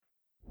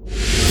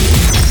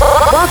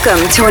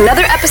Welcome to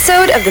another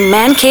episode of the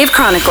Man Cave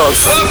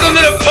Chronicles. Welcome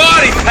to the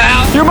party,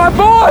 pal! You're my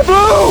boy,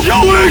 Blue! Yo,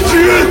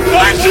 Adrian!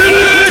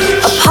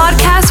 A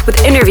podcast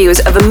with interviews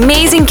of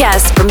amazing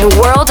guests from the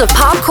world of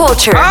pop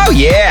culture. Oh,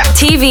 yeah!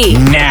 TV.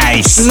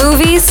 Nice!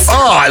 Movies.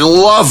 Oh, I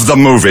love the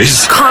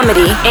movies!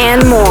 Comedy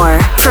and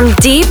more. From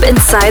deep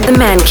inside the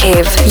Man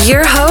Cave,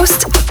 your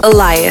host,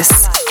 Elias.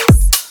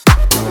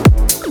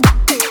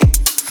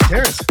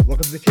 Terrence,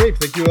 welcome to the cave.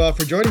 Thank you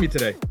for joining me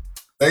today.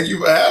 Thank you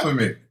for having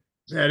me.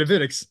 Yeah,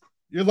 Davidix,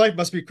 your life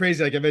must be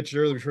crazy. Like I mentioned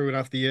earlier before we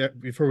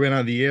went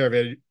on the air,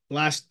 man.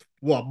 Last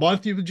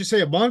month? Would you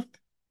say a month?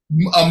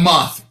 A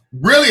month,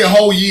 really a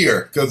whole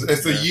year, because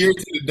it's a year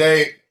to the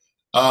day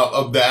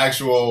of the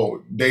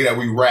actual day that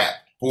we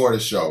wrapped for the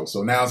show.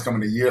 So now it's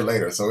coming a year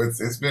later. So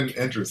it's been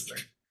interesting.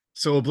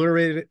 So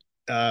Obliterated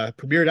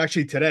premiered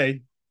actually today,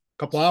 a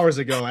couple hours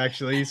ago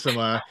actually.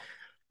 So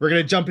we're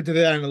gonna jump into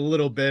that in a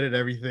little bit and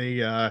everything.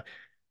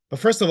 But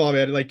first of all,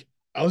 man, like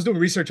I was doing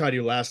research on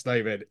you last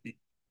night, man.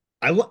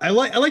 I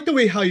like the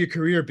way how your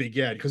career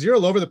began, because you're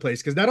all over the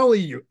place. Because not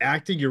only you're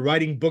acting, you're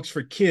writing books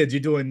for kids,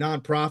 you're doing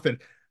nonprofit.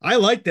 I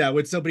like that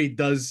when somebody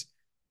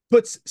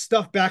puts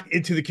stuff back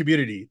into the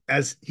community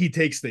as he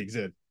takes things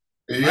in.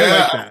 Yeah, I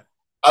like that.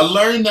 I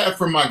learned that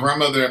from my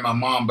grandmother and my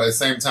mom, but at the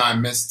same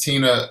time, Miss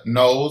Tina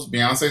Knowles,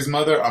 Beyonce's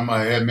mother, I'm a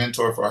head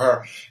mentor for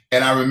her.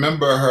 And I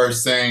remember her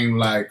saying,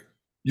 like,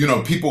 you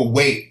know, people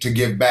wait to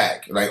give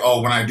back. Like,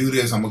 oh, when I do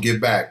this, I'm going to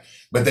give back.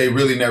 But they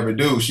really never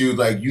do. She was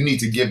like, you need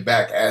to give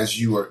back as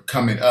you are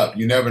coming up.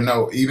 You never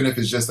know, even if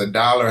it's just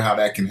 $1, how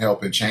that can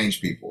help and change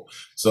people.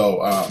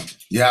 So,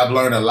 yeah, I've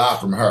learned a lot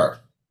from her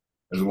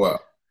as well.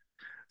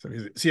 So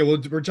yeah,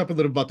 we're jumping a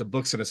little about the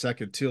books in a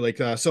second too. Like,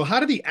 so how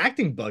did the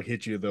acting bug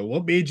hit you though?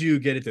 What made you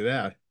get into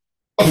that?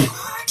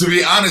 To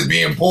be honest,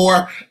 being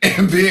poor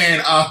and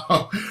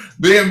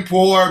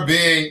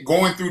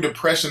going through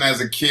depression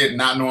as a kid,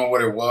 not knowing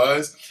what it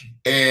was,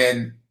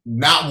 and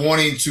not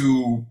wanting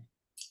to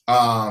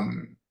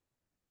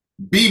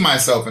be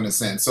myself in a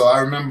sense. So I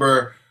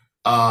remember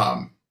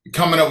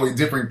coming up with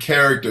different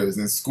characters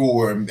in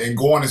school and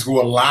going to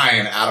school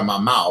lying out of my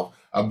mouth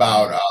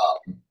about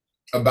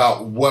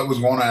what was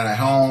going on at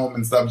home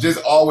and stuff.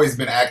 Just always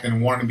been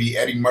acting, wanting to be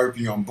Eddie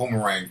Murphy on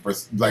Boomerang for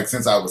like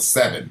since I was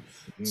 7.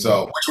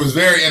 So, which was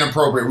very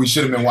inappropriate. We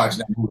should have been watching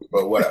that movie,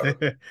 but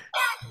whatever.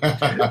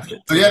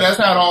 So yeah, that's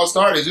how it all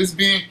started. Just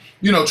being,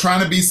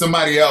 trying to be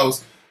somebody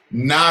else,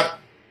 not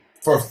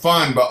for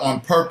fun, but on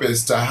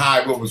purpose to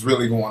hide what was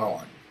really going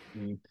on.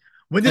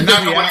 When did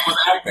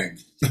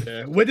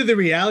when did the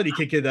reality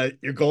kick in that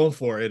you're going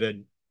for it?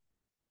 And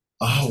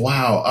oh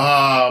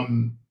wow,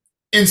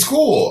 in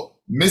school,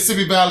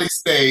 Mississippi Valley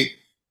State,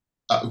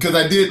 because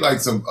I did like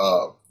some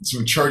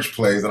church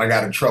plays, and I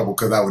got in trouble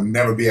because I would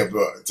never be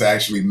able to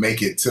actually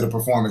make it to the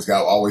performance. I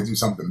would always do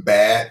something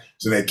bad,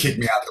 so they kicked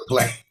me out the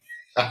play.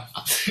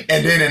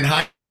 And then in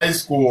high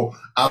school,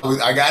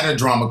 I got in a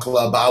drama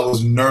club. I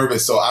was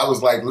nervous, so I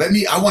was like,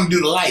 I want to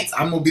do the lights.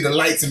 I'm gonna be the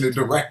lights and the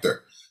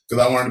director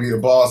because I wanted to be the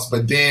boss.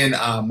 But then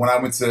when I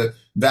went to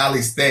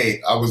Valley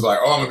State, I was like,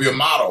 oh, I'm gonna be a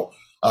model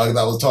because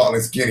I was tall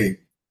and skinny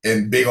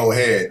and big old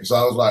head. So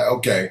I was like,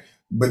 okay.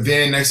 But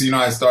then next thing you know,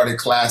 I started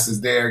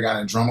classes there,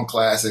 got in drama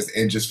classes,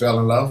 and just fell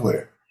in love with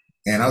it.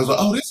 And I was like,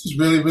 oh, this is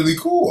really, really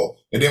cool.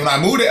 And then when I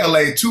moved to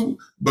LA to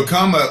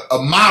become a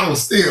model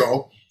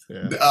still,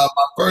 my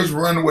first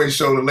runway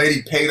show, the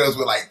lady paid us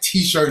with like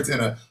T-shirts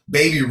and a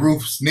Baby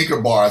Ruth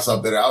sneaker bar or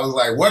something. I was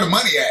like, where the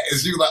money at?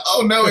 And she was like,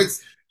 oh no,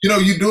 it's, you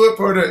do it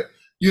for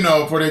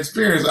the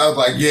experience. I was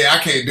like, yeah, I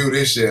can't do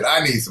this shit.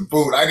 I need some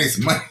food. I need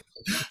some money.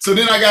 So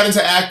then I got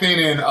into acting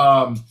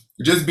and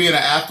just being an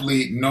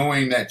athlete,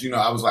 knowing that,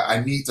 I was like,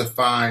 I need to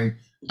find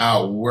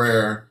out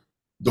where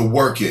the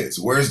work is.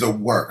 Where's the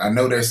work? I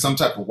know there's some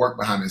type of work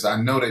behind this.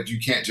 I know that you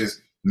can't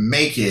just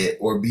make it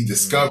or be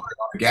discovered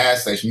on a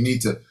gas station. You need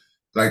to,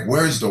 like,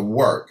 where's the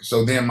work?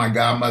 So then my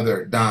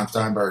godmother, Don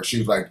Steinberg, she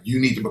was like, you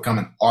need to become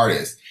an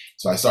artist.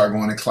 So I started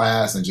going to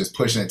class and just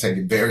pushing it,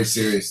 taking it very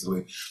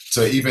seriously.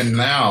 So even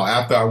now,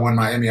 after I won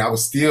my Emmy, I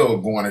was still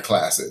going to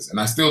classes, and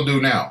I still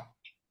do now.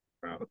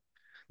 Wow.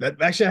 That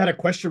actually, I had a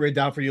question written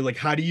down for you. Like,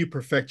 how do you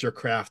perfect your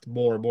craft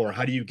more and more?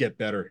 How do you get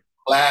better?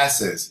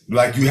 Classes.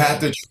 Like, you have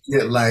to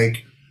treat it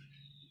like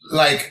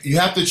you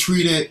have to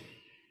treat it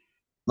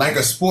like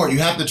a sport. You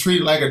have to treat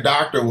it like a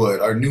doctor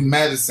would, or new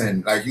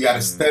medicine. Like, you got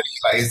to study.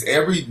 Like, it's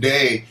every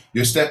day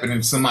you're stepping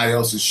in somebody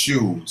else's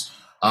shoes.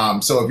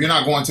 So if you're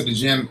not going to the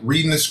gym,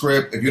 reading the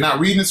script. If you're not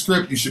reading the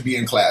script, you should be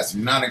in class. If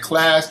you're not in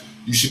class,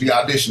 you should be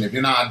auditioning. If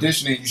you're not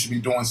auditioning, you should be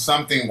doing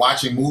something,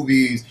 watching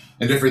movies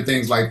and different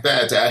things like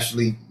that to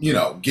actually,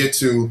 get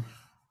to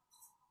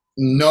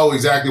know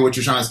exactly what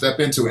you're trying to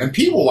step into. And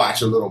people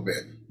watch a little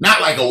bit.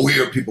 Not like a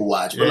weird people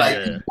watch,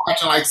 but people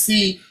watching, like,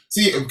 see,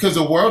 because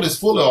the world is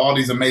full of all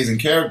these amazing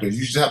characters.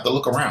 You just have to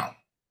look around.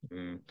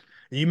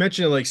 You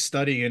mentioned like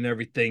studying and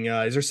everything.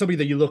 Is there somebody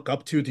that you look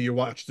up to? Do you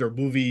watch their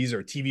movies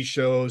or TV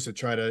shows to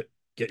try to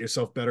get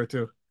yourself better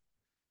too?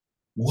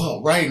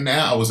 Well, right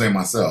now I would say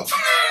myself.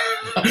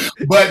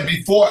 But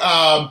before,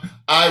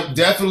 I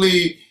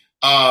definitely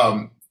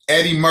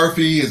Eddie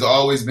Murphy has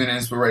always been an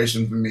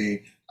inspiration for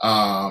me.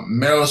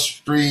 Meryl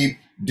Streep,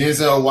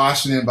 Denzel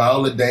Washington,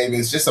 Viola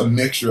Davis, just a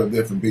mixture of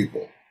different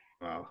people.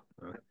 Wow.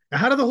 Now,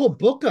 how did the whole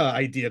book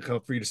idea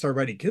come for you to start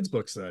writing kids'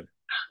 books then?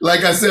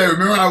 Like I said,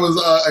 remember I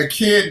was a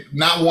kid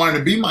not wanting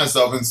to be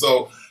myself. And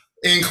so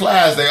in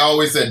class, they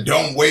always said,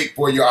 don't wait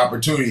for your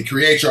opportunity,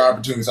 create your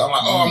opportunity. So I'm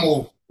like, oh, I'm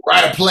going to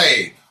write a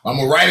play. I'm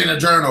going to write in a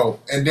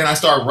journal. And then I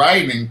start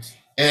writing.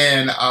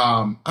 And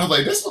I was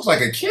like, this looks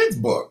like a kid's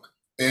book.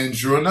 And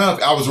sure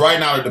enough, I was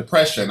writing out of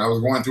depression. I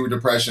was going through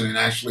depression. And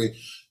actually,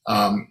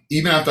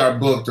 even after I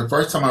booked, the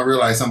first time I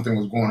realized something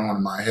was going on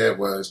in my head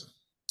was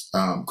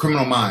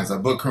Criminal Minds. I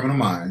booked Criminal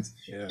Minds.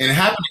 Yeah. And it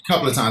happened a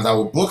couple of times. I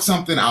would book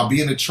something, I'll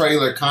be in the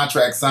trailer,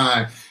 contract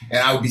signed, and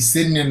I would be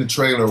sitting in the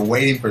trailer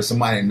waiting for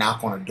somebody to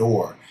knock on a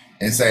door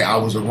and say I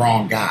was the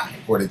wrong guy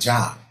for the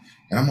job.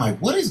 And I'm like,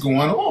 what is going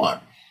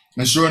on?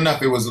 And sure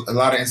enough, it was a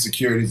lot of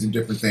insecurities and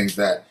different things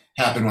that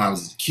happened when I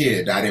was a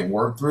kid that I didn't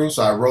work through.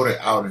 So I wrote it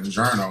out in a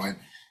journal and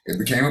it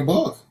became a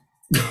book.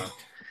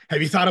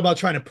 Have you thought about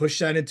trying to push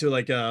that into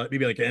like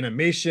maybe like an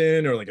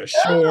animation or like a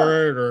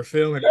short or a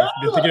film? Have you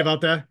been thinking about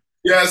that?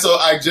 Yeah, so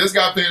I just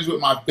got finished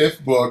with my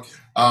fifth book.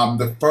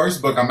 The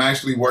first book I'm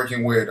actually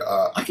working with,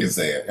 I can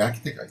say it. I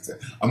think I can say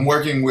it. I'm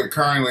working with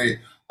currently,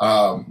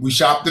 we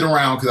shopped it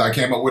around because I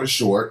came up with a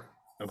short.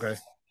 Okay.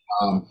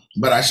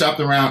 But I shopped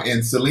around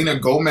in Selena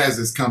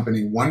Gomez's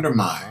company, Wonder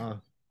Mind.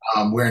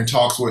 We're in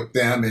talks with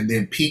them. And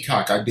then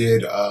Peacock, I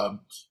did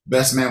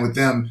Best Man with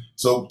them.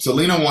 So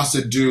Selena wants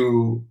to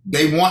do,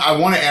 I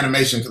want an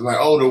animation because like,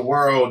 oh, the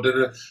world,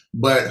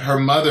 but her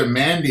mother,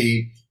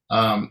 Mandy,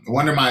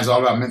 Wonder Mind is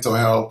all about mental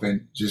health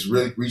and just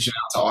really reaching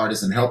out to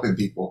artists and helping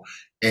people.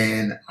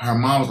 And her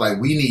mom was like,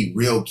 we need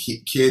real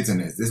kids in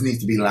this. This needs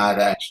to be live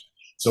action.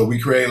 So we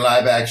created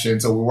live action.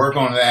 So we work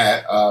on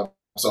that.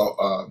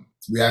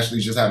 We actually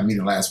just had a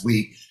meeting last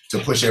week to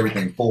push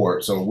everything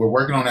forward. So we're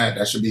working on that.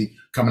 That should be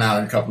coming out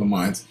in a couple of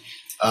months.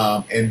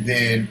 And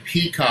then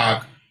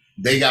Peacock,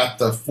 they got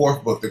the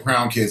fourth book, The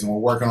Crown Kids, and we're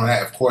working on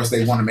that. Of course,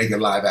 they want to make it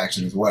live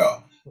action as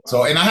well.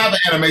 So, and I have an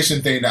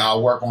animation thing that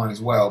I'll work on as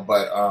well.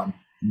 But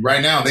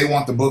right now, they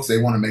want the books.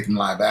 They want to make them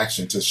live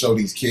action to show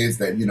these kids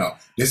that, you know,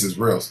 this is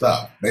real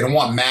stuff. They don't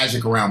want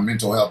magic around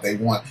mental health. They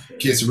want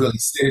kids to really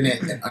sit in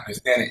it and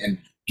understand it and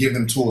give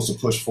them tools to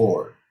push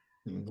forward.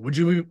 Would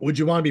you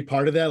want to be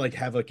part of that? Like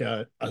have like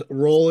a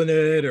role in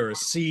it or a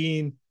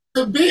scene?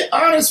 To be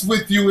honest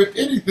with you, if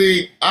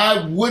anything,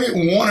 I wouldn't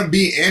want to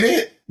be in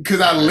it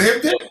because I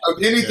lived it.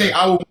 If anything,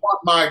 I would want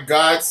my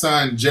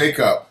godson,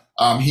 Jacob.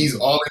 He's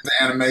all into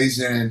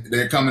animation.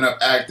 They're coming up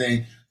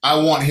acting. I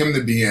want him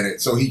to be in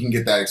it so he can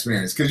get that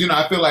experience. Because, you know,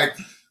 I feel like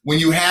when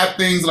you have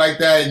things like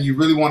that and you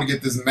really want to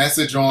get this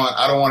message on,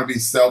 I don't want to be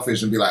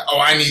selfish and be like, oh,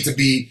 I need to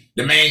be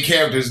the main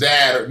character's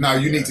dad. Or, no,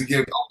 you need to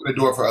open the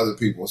door for other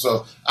people.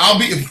 So I'll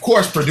be, of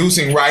course,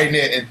 producing, writing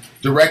it, and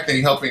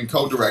directing, helping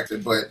co-direct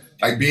it. But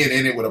like being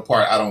in it with a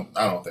part, I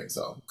don't think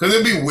so. Because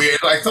it'd be weird.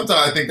 Like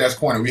sometimes I think that's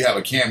corny. We have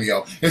a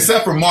cameo,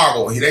 except for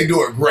Marvel. They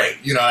do it great.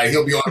 You know, like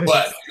he'll be on the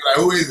bus. You're like,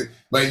 who is it?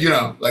 But you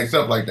know, like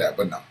stuff like that.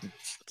 But no,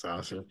 that's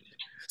awesome.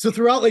 So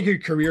throughout like your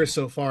career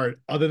so far,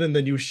 other than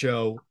the new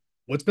show,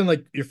 what's been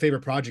like your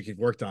favorite project you've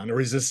worked on,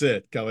 or is this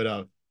it coming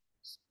up?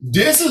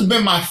 This has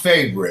been my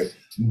favorite,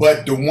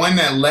 but the one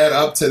that led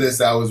up to this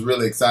that I was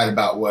really excited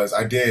about was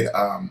I did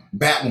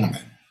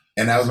Batwoman,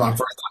 and that was my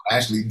first time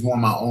actually doing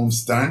my own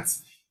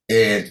stunts,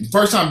 and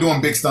first time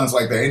doing big stunts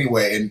like that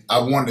anyway, and I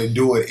wanted to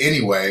do it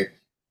anyway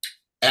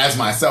as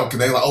myself because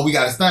they were like, oh, we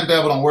got a stunt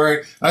double, don't worry.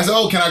 And I said,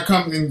 oh, can I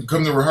come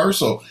to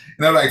rehearsal?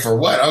 And they're like, for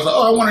what? I was like,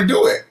 oh, I want to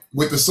do it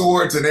with the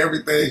swords and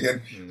everything,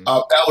 and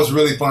that was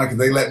really fun because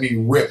they let me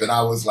rip, and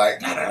I was like,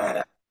 nah, nah,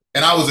 nah.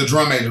 And I was a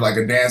drum major, like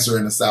a dancer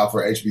in the South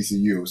for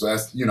HBCU. So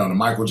that's, you know, the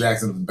Michael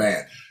Jackson of the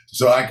band.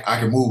 So I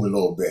can move a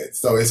little bit.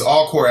 So it's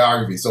all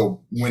choreography. So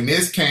when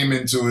this came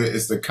into it,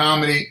 it's the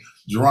comedy,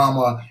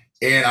 drama,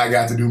 and I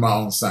got to do my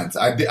own stunts.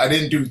 I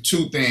didn't do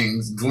two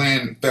things.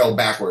 Glenn fell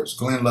backwards.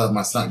 Glenn loved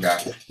my stunt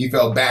guy. He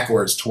fell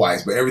backwards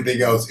twice, but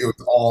everything else, it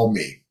was all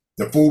me.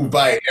 The food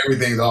fight,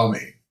 everything's all me.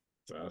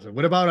 Awesome.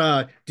 What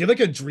about, do you have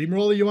like a dream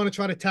role that you want to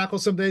try to tackle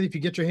someday if you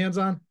get your hands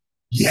on?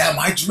 Yeah,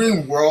 my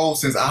dream role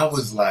since I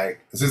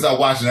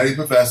watched Nutty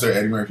Professor,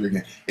 Eddie Murphy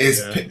again,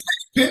 is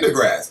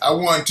Pendergrass. I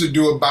want to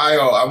do a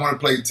bio. I want to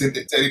play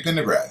Teddy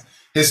Pendergrass.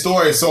 His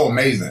story is so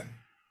amazing.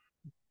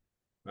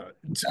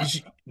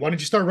 Why don't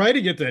you start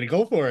writing it then?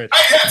 Go for it.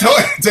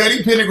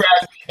 Teddy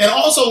Pendergrass. And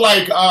also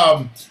like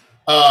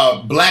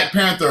Black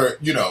Panther,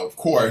 you know, of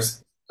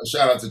course, a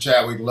shout out to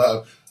Chadwick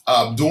Love,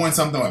 doing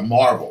something with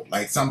Marvel,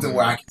 like something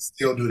where I can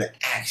still do the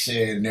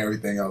action and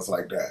everything else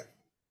like that.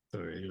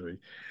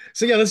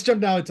 So yeah, let's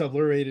jump now into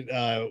Obliterated.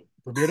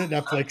 Premiered at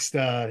Netflix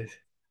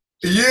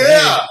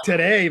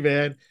today,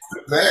 man.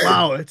 Dang.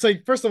 Wow, it's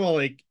like, first of all,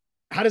 like,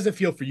 how does it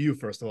feel for you,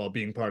 first of all,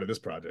 being part of this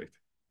project?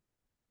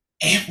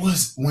 It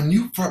was when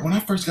I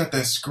first got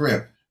that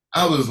script,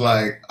 I was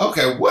like,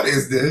 okay, what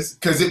is this?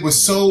 Because it was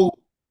so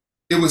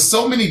it was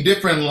so many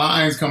different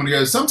lines coming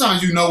together.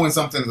 Sometimes you know when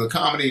something's a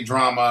comedy,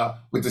 drama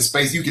with the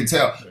space, you can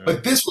tell. Yeah.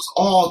 But this was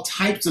all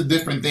types of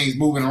different things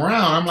moving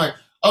around. I'm like,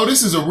 oh,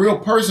 this is a real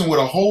person with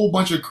a whole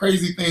bunch of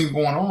crazy things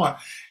going on.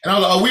 And I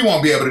was like, oh, we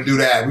won't be able to do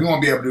that. We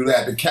won't be able to do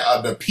that.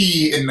 The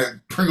pea in the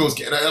Pringles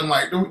can. I'm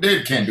like,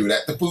 they can't do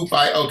that. The food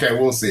fight, okay,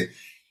 we'll see.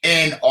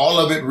 And all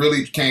of it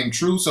really came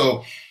true.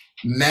 So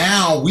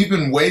now we've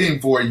been waiting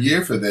for a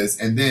year for this.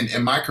 And then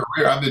in my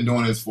career, I've been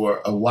doing this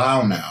for a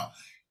while now.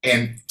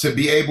 And to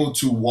be able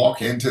to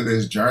walk into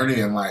this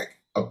journey and like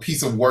a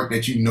piece of work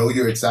that you know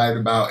you're excited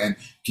about and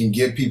can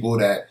give people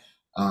that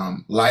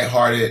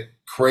lighthearted,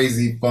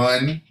 crazy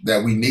fun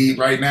that we need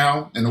right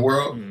now in the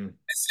world,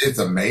 it's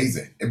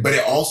amazing. But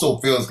it also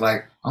feels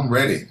like I'm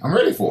ready. I'm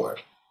ready for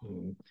it.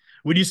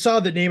 When you saw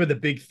the name of the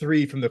big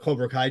three from the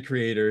Cobra Kai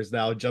creators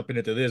now jumping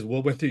into this,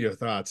 what were your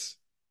thoughts?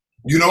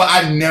 You know,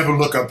 I never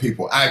look up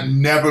people. I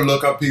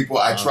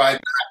try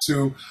not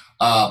to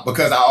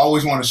because I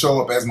always want to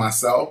show up as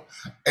myself.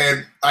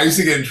 And I used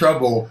to get in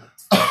trouble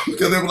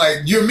because they were like,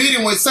 you're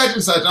meeting with such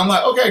and such. I'm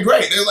like, okay,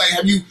 great. They're like,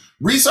 have you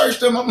researched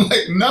them? I'm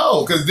like,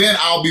 no, because then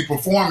I'll be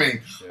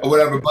performing or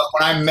whatever. But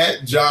when I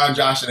met John,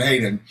 Josh, and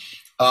Hayden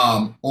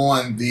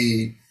on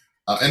the,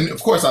 and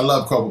of course I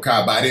love Cobra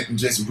Kai, but I didn't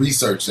just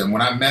research them.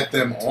 When I met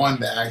them on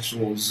the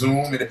actual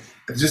Zoom,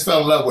 I just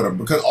fell in love with them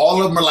because all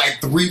of them are like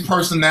three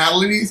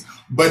personalities,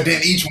 but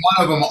then each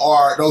one of them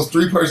are those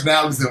three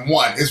personalities in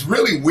one. It's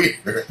really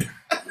weird.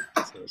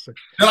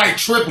 They're like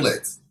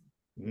triplets.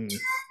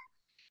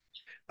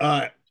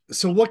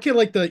 So what can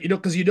like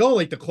because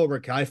like the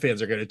Cobra Kai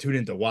fans are going to tune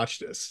in to watch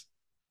this.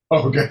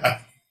 Oh God.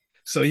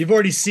 So you've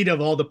already seen of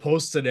all the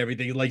posts and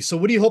everything. Like, so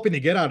what are you hoping to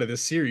get out of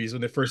this series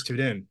when they first tune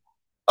in?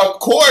 Of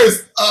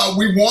course,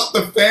 we want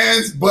the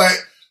fans, but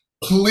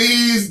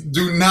please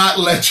do not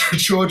let your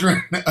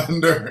children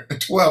under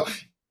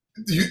 12.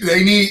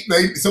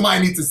 Somebody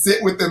needs to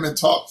sit with them and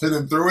talk to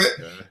them through it.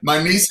 Yeah.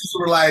 My nieces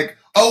were like,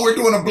 oh, we're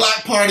doing a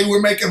block party,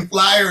 we're making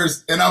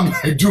flyers. And I'm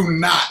like, do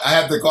not. I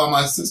have to call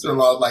my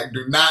sister-in-law, like,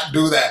 do not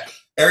do that.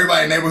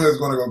 Everybody in the neighborhood is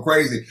going to go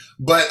crazy.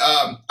 But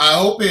I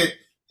hope it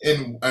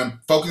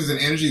focuses and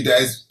energy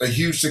that is a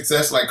huge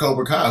success like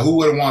Cobra Kai. Who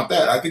wouldn't want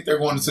that? I think they're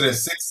going into their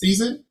 6th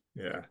season.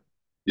 Yeah.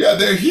 Yeah,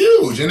 they're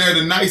huge, and they're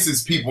the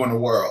nicest people in the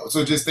world.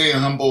 So just staying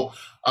humble,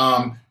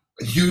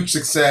 huge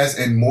success,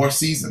 and more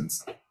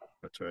seasons.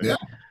 That's right. Yeah.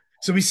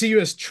 So we see you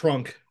as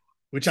Trunk,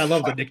 which I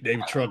love the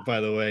nickname Trunk, by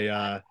the way.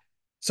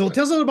 So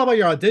tell us a little about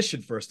your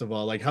audition, first of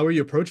all. Like, how were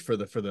you approached for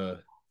the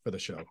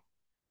show?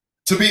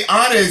 To be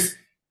honest,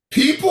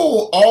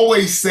 people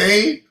always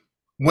say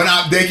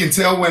they can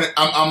tell when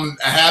I'm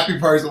a happy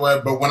person,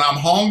 but when I'm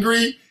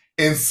hungry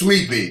and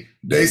sleepy,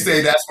 they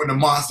say that's when the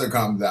monster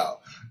comes out.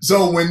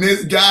 So when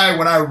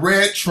I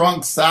read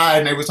Trunk's side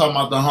and they were talking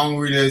about the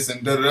hungriness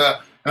and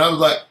da-da-da, and I was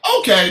like,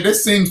 okay,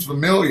 this seems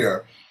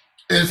familiar.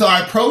 And so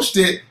I approached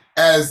it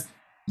as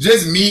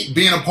just me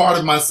being a part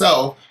of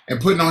myself and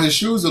putting on his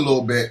shoes a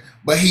little bit.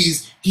 But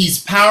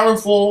he's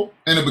powerful.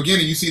 In the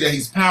beginning, you see that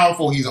he's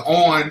powerful, he's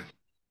on,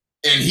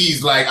 and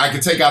he's like, I can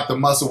take out the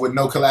muscle with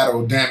no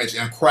collateral damage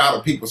in a crowd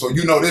of people. So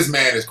you know this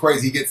man is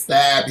crazy. He gets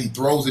stabbed, he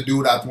throws a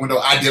dude out the window.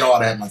 I did all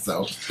that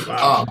myself.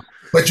 Wow.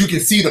 But you can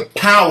see the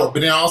power,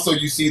 but then also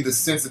you see the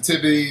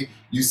sensitivity.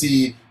 You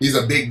see he's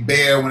a big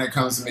bear when it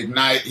comes to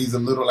McKnight. He's a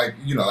little like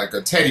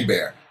a teddy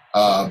bear.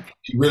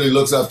 He really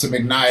looks up to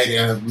McKnight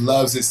and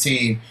loves his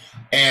team.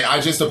 And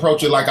I just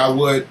approach it like I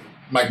would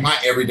like my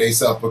everyday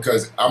self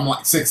because I'm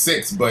like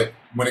 6'6", but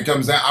when it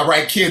comes down, I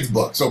write kids'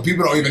 books. So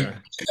people don't even,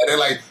 they're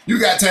like, you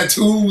got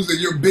tattoos and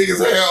you're big as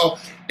hell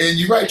and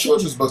you write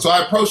children's books. So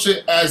I approach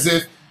it as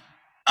if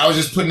I was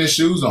just putting his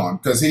shoes on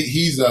because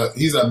he's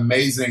an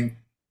amazing,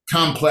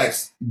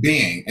 complex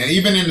being. And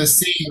even in the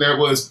scene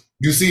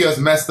you see us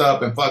messed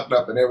up and fucked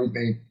up and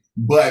everything,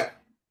 but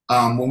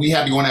when we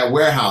had to go in that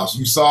warehouse,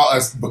 you saw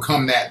us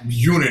become that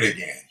unit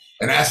again.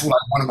 And that's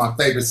like one of my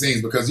favorite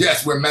scenes because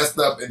yes, we're messed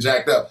up and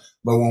jacked up,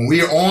 but when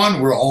we're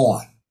on, we're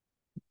on.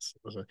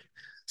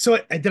 So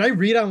did I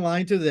read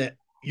online too that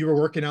you were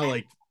working out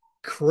like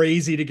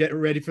crazy to get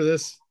ready for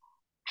this?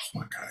 Oh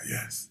my God,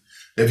 yes.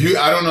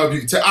 I don't know if you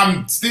can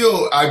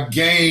tell, I've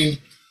gained,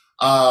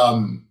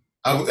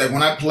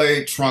 when I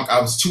played Trunk,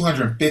 I was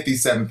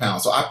 257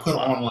 pounds. So I put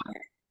on like,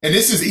 and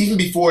this is even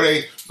before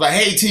they like,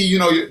 hey T,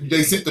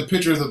 they sent the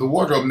pictures of the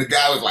wardrobe and the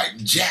guy was like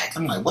jacked.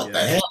 I'm like, what the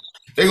hell?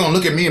 They're gonna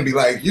look at me and be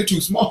like, you're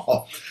too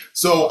small.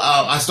 So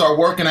I start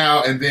working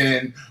out and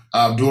then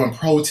doing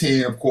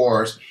protein, of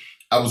course.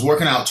 I was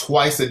working out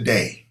twice a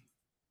day.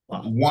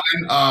 Wow.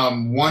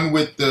 One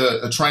with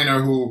a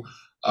trainer who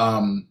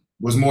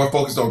was more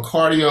focused on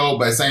cardio,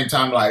 but at the same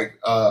time like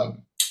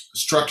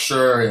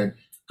structure and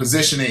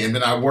positioning. And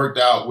then I worked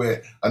out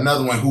with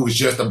another one who was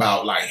just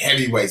about like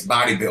heavyweights,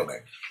 bodybuilding.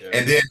 Yeah.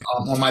 And then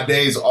on my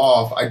days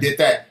off, I did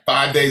that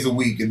 5 days a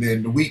week. And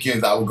then the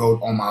weekends I would go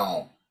on my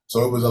own.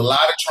 So it was a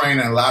lot of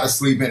training, a lot of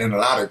sleeping, and a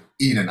lot of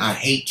eating. I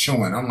hate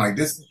chewing. I'm like,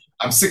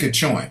 I'm sick of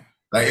chewing.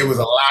 Like it was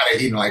a lot of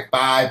eating, like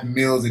 5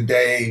 meals a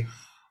day.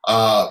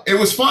 It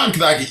was fun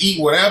because I could eat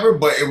whatever,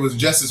 but it was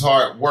just as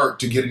hard work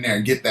to get in there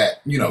and get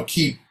that,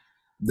 keep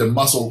the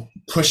muscle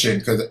pushing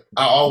because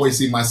I always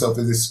see myself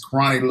as this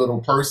scrawny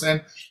little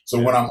person.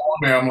 So when I'm on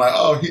there, I'm like,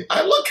 oh,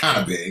 I look kind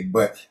of big,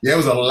 but yeah, it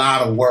was a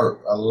lot of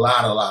work, a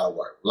lot of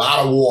work, a lot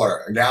of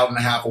water, a gallon and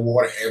a half of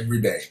water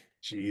every day.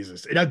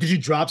 Jesus. Now, did you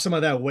drop some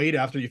of that weight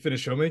after you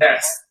finished filming?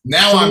 Yes.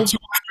 Now So I'm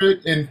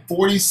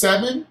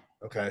 247.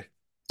 okay.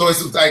 So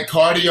it's like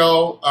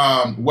cardio,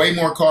 way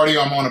more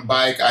cardio. I'm on a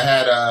bike. I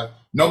had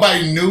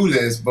nobody knew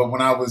this, but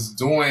when I was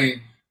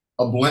doing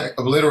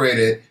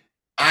Obliterated,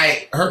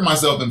 I hurt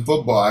myself in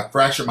football. I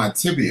fractured my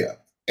tibia.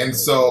 And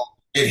so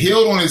it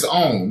healed on its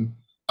own.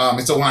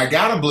 And so when I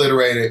got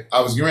Obliterated,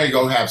 I was getting ready to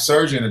go have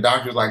surgery, and the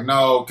doctor was like,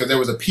 no, because there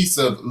was a piece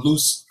of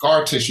loose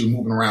scar tissue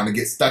moving around to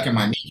get stuck in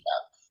my kneecap.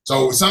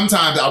 So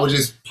sometimes I would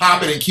just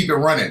pop it and keep it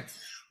running.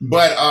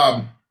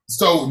 But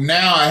so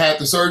now I had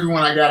the surgery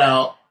when I got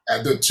out.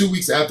 At the 2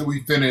 weeks after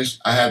we finished,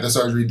 I had the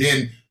surgery.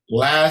 Then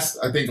last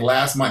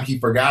month, he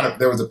forgot it.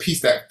 There was a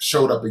piece that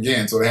showed up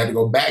again, so they had to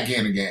go back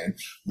in again.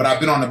 But I've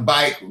been on the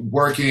bike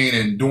working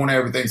and doing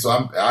everything, so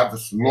I've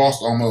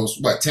lost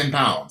almost 10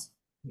 pounds.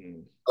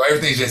 So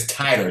everything's just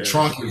tighter. Yeah.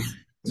 Trunk is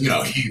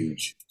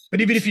huge.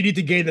 But even if you need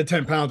to gain the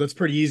 10 pounds, that's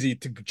pretty easy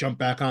to jump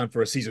back on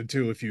for a season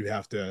 2 if you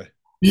have to.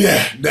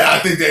 Yeah, I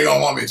think they're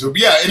gonna want me to. But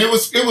yeah, and it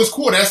was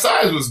cool. That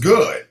size was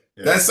good.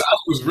 Yeah. That size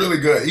was really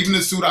good. Even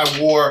the suit I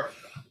wore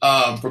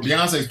for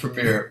Beyonce's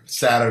premiere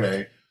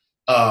Saturday,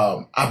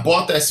 I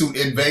bought that suit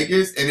in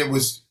Vegas, and it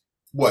was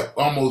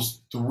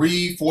almost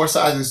 3-4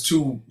 sizes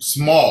too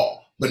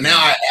small. But now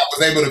I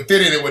was able to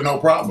fit in it with no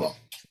problem.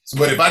 So,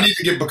 but if I need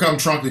to become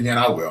trunk again,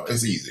 I will.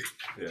 It's easy.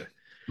 Yeah,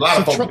 a lot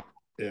of fun.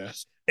 Yeah.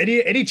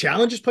 Any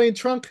challenges playing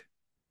trunk?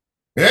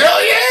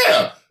 Hell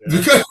yeah!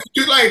 Because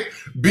you like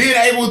being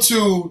able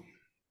to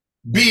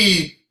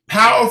be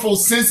powerful,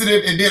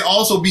 sensitive, and then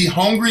also be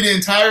hungry the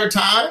entire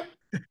time.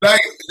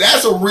 Like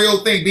that's a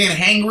real thing. Being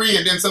hangry,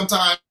 and then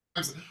sometimes I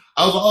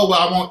was like, oh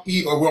well, I won't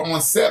eat, or we're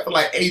on set for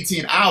like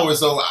 18 hours,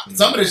 so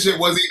some of the shit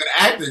wasn't even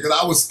acting because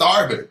I was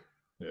starving.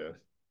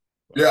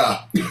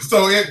 Yeah.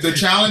 So the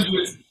challenge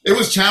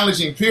was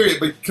challenging, period.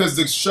 Because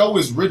the show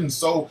is written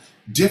so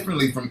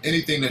differently from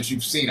anything that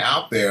you've seen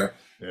out there.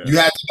 Yeah. You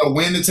have to know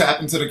when to tap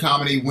into the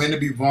comedy, when to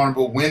be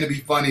vulnerable, when to be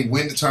funny,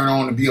 when to turn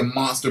on and be a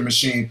monster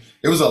machine.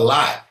 It was a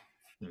lot.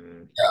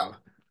 Yeah.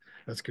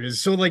 That's crazy.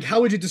 So, like, how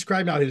would you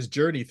describe now his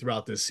journey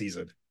throughout this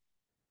season?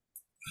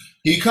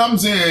 He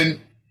comes in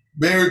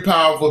very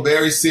powerful,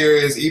 very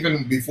serious.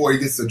 Even before he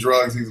gets the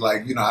drugs, he's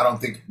like, I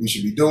don't think we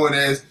should be doing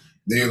this.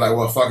 Then he's like,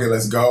 well, fuck it,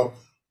 let's go.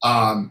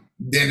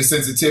 Then the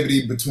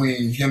sensitivity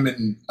between him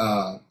and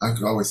I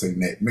could always say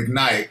Nick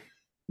McKnight,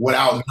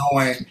 without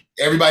knowing,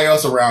 everybody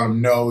else around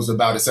him knows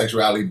about his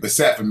sexuality,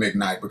 except for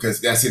McKnight,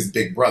 because that's his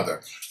big brother.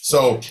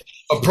 So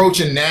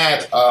approaching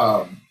that,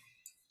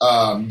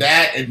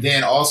 and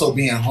then also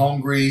being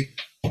hungry,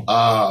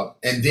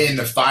 and then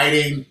the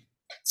fighting.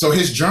 So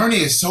his journey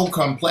is so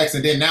complex,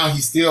 and then now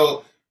he's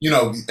still,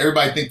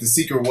 everybody think the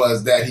secret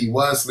was that he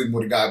was sleeping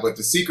with a guy, but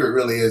the secret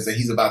really is that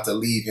he's about to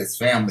leave his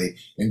family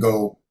and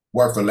go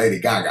work for Lady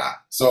Gaga.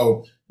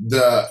 So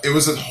it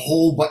was a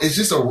whole,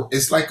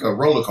 it's like a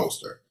roller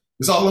coaster.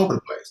 It's all over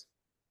the place.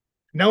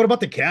 Now, what about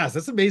the cast?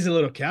 That's an amazing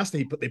little cast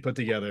they put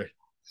together.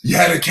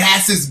 Yeah, the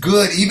cast is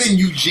good. Even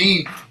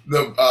Eugene,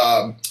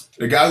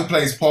 the guy who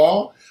plays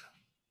Paul,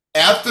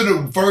 after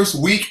the first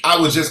week,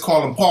 I would just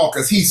call him Paul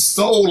because he's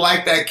so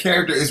like that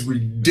character. It's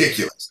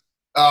ridiculous.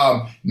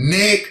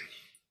 Nick,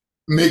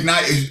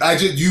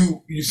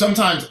 McKnight, you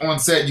sometimes on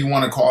set you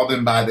want to call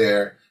them by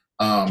their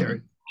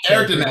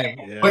character name,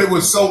 yeah. But it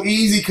was so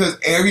easy because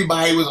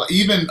everybody was,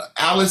 even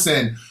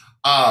Allison,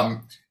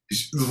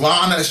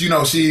 Lana,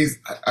 she's,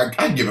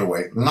 I give it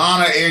away.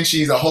 Lana, and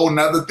she's a whole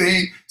nother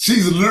thing.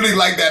 She's literally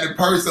like that in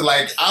person.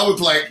 Like, I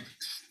was like,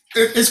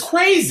 it's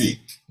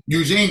crazy.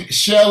 Eugene,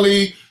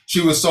 Shelley,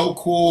 she was so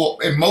cool.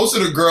 And most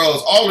of the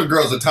girls, all the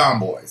girls are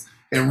tomboys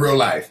in real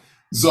life.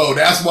 So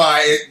that's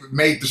why it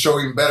made the show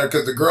even better,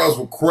 because the girls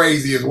were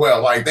crazy as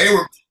well. Like,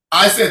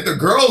 I said the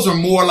girls are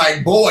more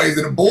like boys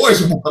and the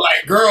boys are more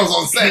like girls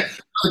on set.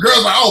 The girls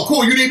are like, oh,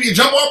 cool, you need me to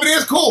jump off of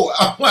this? Cool.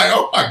 I'm like,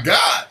 oh my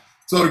God.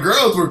 So the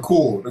girls were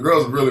cool. The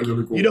girls were really,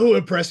 really cool. You know who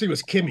impressed me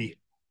was Kimmy.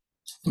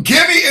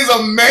 Kimmy is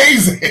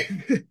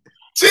amazing.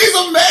 She's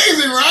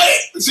amazing, right?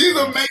 She's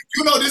amazing.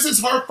 This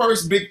is her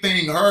first big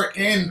thing. Her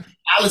and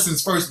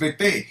Allison's first big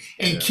thing.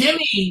 And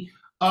Kimmy,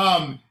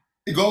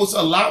 it goes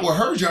a lot with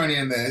her journey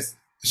in this.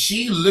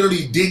 She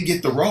literally didn't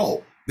get the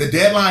role. The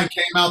deadline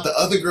came out. The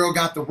other girl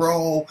got the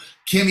role.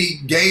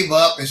 Kimmy gave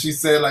up, and she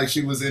said like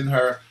she was in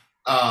her,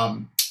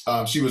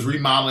 she was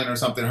remodeling or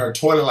something. Her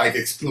toilet like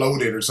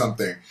exploded or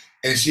something.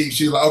 And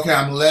she's like, okay,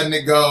 I'm letting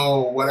it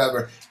go,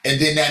 whatever. And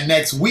then that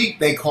next week,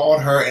 they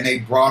called her and they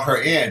brought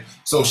her in.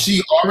 So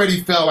she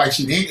already felt like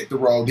she didn't get the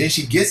role. Then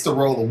she gets the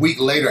role a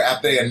week later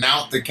after they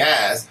announced the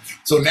cast.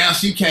 So now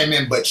she came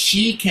in, but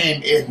she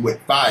came in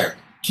with fire.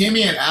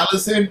 Kimmy and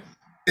Allison,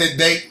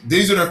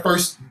 these are their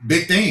first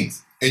big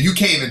things. And you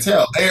can't even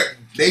tell.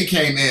 They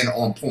came in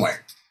on point.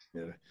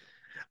 Yeah.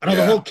 Out of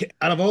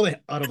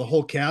the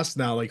whole cast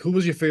now, like, who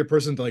was your favorite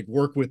person to like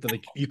work with that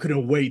like you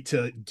couldn't wait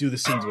to do the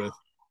scenes with?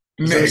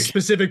 Is there a Nick.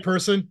 specific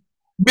person?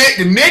 Nick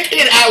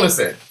and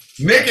Allison.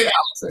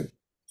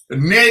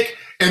 Nick,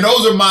 and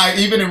those are my,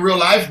 even in real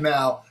life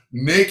now,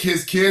 Nick,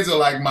 his kids are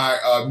like my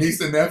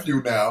niece and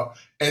nephew now.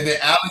 And then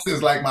Allison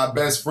is like my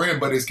best friend,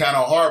 but it's kind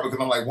of hard because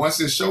I'm like, once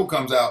this show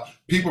comes out,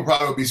 people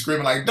probably will be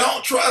screaming like,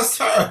 don't trust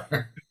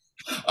her.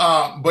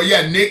 But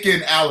yeah, Nick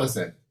and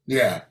Allison.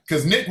 Yeah,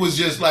 because Nick was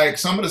just like,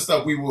 some of the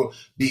stuff we will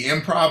be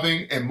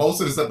improving, and most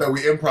of the stuff that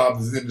we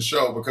improv is in the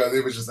show because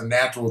it was just a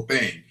natural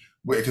thing.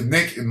 Because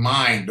Nick, in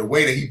mind, the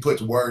way that he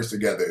puts words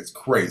together is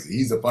crazy.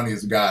 He's the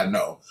funniest guy I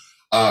know.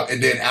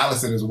 And then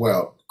Allison as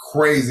well.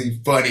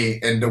 Crazy, funny,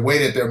 and the way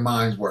that their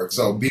minds work.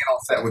 So being on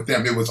set with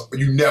them, it was,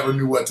 you never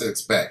knew what to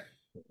expect.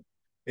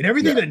 And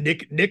everything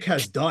that Nick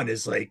has done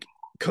is like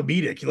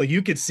comedic. Like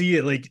you could see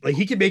it, like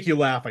he can make you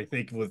laugh, I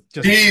think, with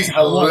just he's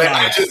hilarious.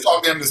 I just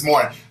talked to him this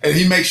morning and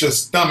he makes your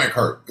stomach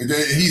hurt.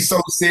 He's so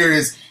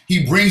serious.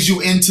 He brings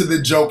you into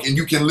the joke and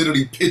you can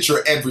literally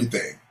picture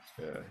everything.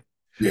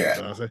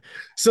 Yeah. Awesome.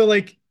 So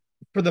like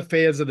for the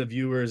fans and the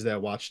viewers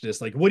that watch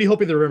this, like what are you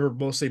hoping to remember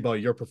mostly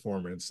about your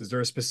performance? Is there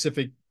a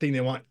specific thing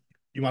you want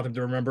them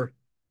to remember?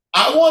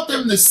 I want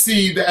them to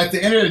see that at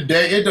the end of the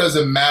day, it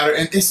doesn't matter.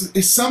 And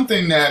it's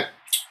something that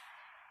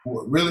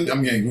really,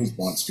 I'm getting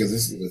goosebumps because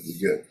this is really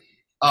good.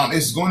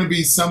 It's going to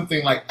be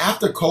something like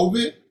after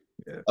COVID,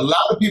 a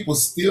lot of people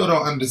still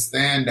don't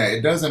understand that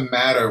it doesn't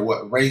matter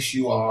what race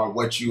you are,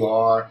 what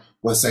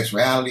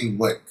sexuality,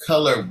 what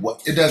color,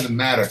 it doesn't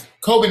matter.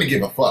 COVID didn't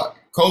give a fuck.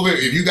 COVID,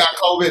 if you got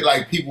COVID,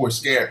 like people were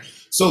scared.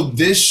 So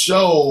this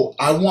show,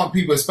 I want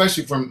people,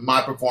 especially from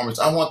my performance,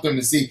 I want them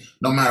to see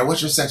no matter what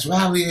your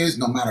sexuality is,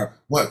 no matter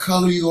what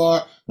color you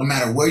are, no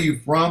matter where you're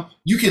from,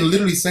 you can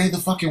literally save the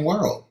fucking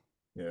world.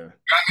 Yeah. You know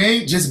what I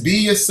mean? Just be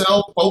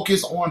yourself,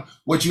 focus on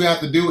what you have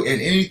to do, and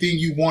anything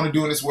you want to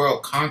do in this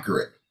world, conquer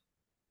it.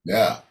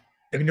 Yeah.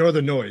 Ignore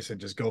the noise and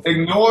just go for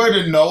Ignore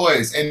the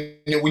noise. And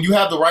when you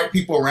have the right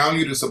people around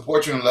you to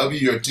support you and love you,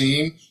 your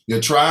team,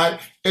 your tribe,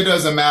 it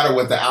doesn't matter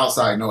what the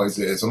outside noise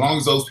is. As long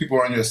as those people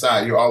are on your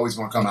side, you're always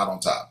going to come out on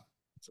top.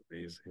 It's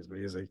amazing. It's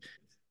amazing.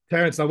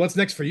 Terrence, now what's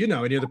next for you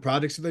now? Any other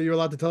projects that you're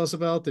allowed to tell us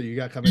about that you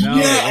got coming out?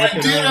 Yeah,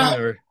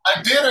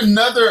 I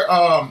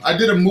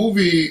did a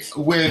movie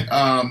with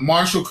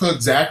Marshall Cook,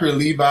 Zachary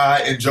Levi,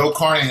 and Joe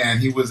Carnahan.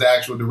 He was the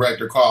actual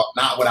director, called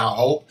Not Without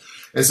Hope.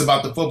 It's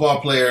about the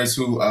football players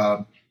who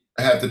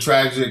had the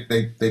tragic,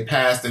 they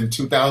passed in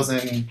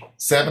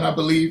 2007, I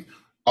believe,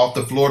 off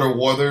the Florida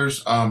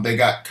waters. They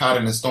got caught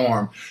in a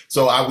storm.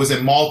 So I was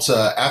in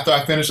Malta. After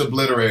I finished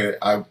Obliterated,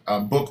 I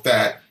booked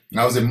that.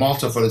 I was in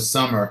Malta for the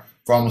summer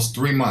for almost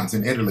 3 months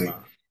in Italy.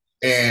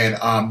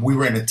 And we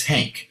were in a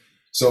tank.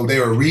 So they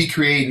were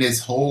recreating this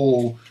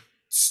whole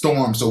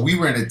storm. So we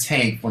were in a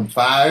tank from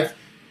 5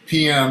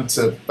 p.m.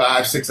 to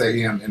 6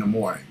 a.m. in the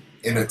morning,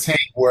 in a tank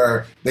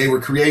where they were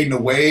creating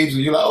the waves,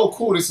 and you're like, oh,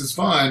 cool, this is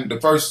fun the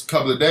first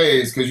couple of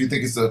days because you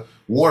think it's a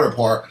water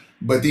park,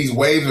 but these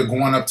waves are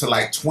going up to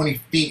like 20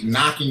 feet,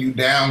 knocking you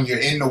down. You're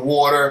in the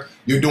water,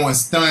 you're doing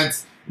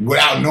stunts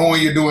without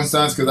knowing you're doing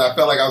stunts, because I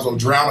felt like I was going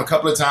to drown a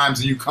couple of times,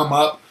 and you come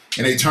up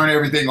and they turn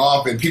everything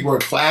off and people are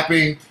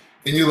clapping,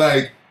 and you're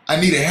like, I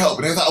needed help.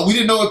 And they was like, oh, we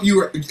didn't know if you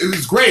were, it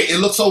was great. It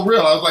looked so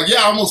real. I was like, yeah,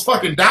 I almost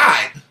fucking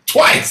died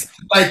twice.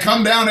 Like,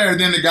 come down there. And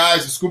then the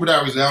guys, the scuba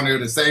divers down there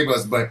to save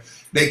us, but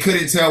they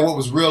couldn't tell what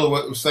was real or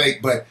what was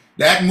fake. But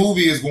that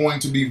movie is going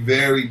to be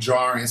very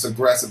jarring. It's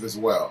aggressive as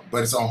well,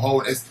 but it's a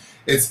whole,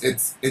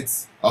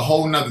 it's a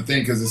whole nother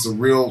thing because it's a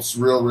real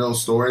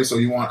story. So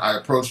I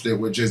approached it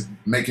with just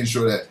making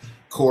sure that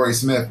Corey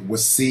Smith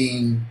was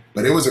seen,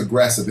 but it was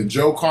aggressive. And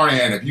Joe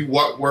Carnahan, if you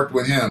worked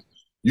with him,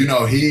 you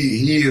know,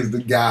 he is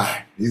the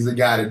guy. He's the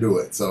guy to do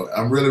it. So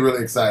I'm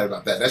really excited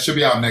about that. That should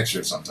be out next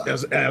year sometime. I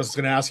was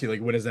going to ask you,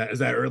 like, when is that? Is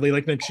that early,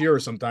 like next year or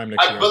sometime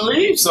next year? I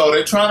believe so.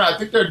 I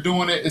think they're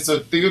doing it. It's a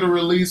theater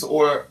release,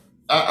 or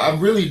I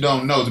really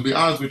don't know. To be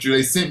honest with you,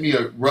 they sent me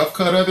a rough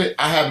cut of it.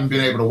 I haven't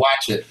been able to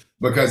watch it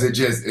because it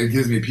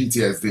gives me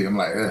PTSD. I'm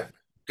like,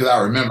 because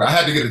I remember I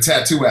had to get a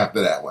tattoo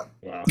after that one.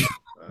 Wow.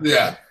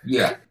 Yeah.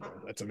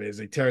 That's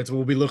amazing. Terrence,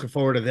 we'll be looking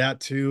forward to that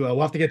too. We'll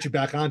have to get you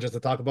back on just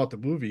to talk about the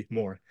movie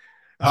more.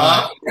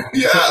 Yeah.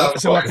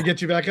 So we'll have to get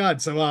you back on.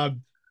 So,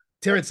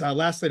 Terrence,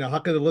 lastly, now, how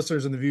can the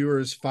listeners and the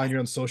viewers find you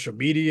on social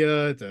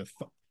media to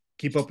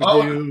keep up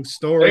with you,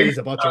 stories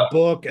about your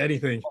book,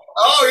 anything?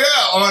 Oh,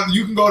 yeah.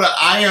 You can go to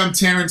I Am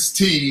Terrence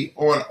T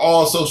on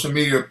all social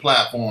media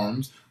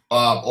platforms,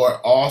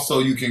 or also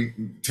you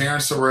can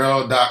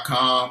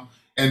terrenceterrell.com.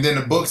 And then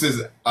the books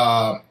is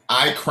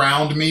I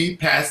Crowned Me,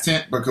 past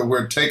tense, because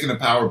we're taking the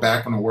power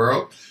back from the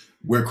world.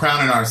 We're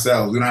crowning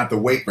ourselves. We don't have to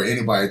wait for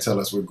anybody to tell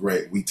us we're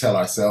great. We tell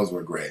ourselves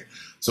we're great.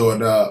 So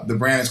the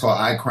brand is called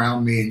I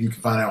Crowned Me, and you can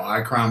find it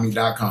on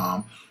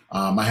icrownme.com.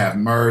 I have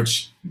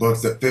merch,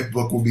 books. The 5th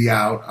book will be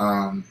out,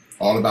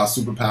 all about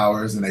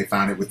superpowers, and they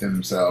find it within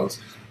themselves.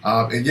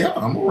 And yeah,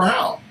 I'm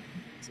around.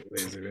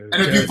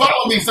 And if you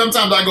follow me,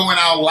 sometimes I go and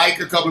I'll like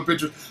a couple of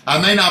pictures. I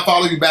may not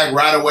follow you back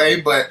right away,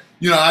 but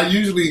I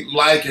usually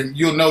like, and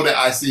you'll know that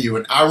I see you.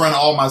 And I run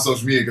all my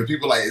social media because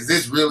people are like, is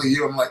this really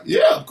you? I'm like,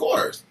 yeah, of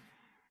course.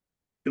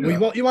 You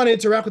want to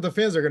interact with the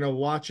fans. They're going to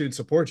watch you and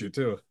support you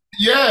too.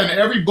 Yeah, and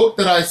every book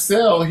that I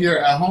sell here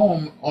at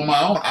home on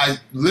my own, I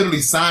literally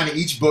sign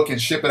each book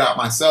and ship it out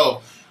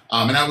myself.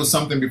 And that was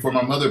something before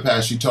my mother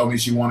passed, she told me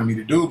she wanted me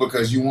to do,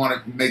 because you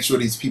want to make sure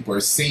these people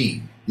are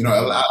seen.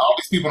 All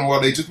these people in the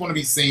world, they just want to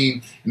be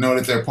seen and know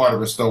that they're part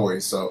of a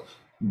story. So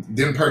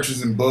them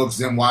purchasing books,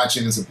 them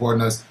watching and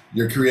supporting us,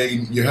 you're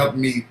helping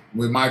me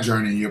with my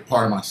journey. You're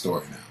part of my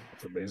story now.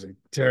 That's amazing.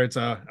 Terrence,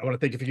 I want to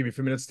thank you for giving me a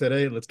few minutes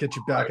today. Let's get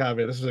you back out of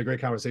it. This was a great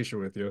conversation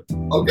with you.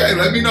 Okay,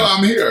 let me know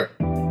I'm here.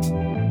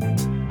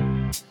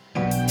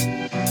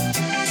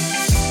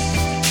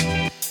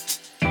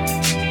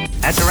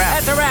 That's a wrap.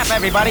 That's a wrap,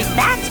 everybody.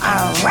 That's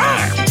a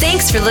wrap.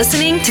 Thanks for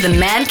listening to the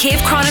Man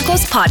Cave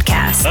Chronicles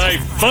podcast. I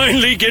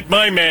finally get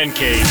my man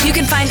cave. You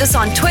can find us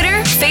on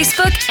Twitter,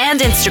 Facebook,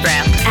 and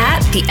Instagram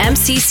at the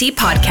MCC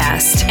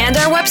Podcast and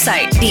our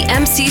website,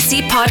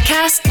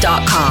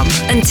 themccpodcast.com.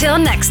 Until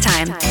next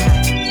time.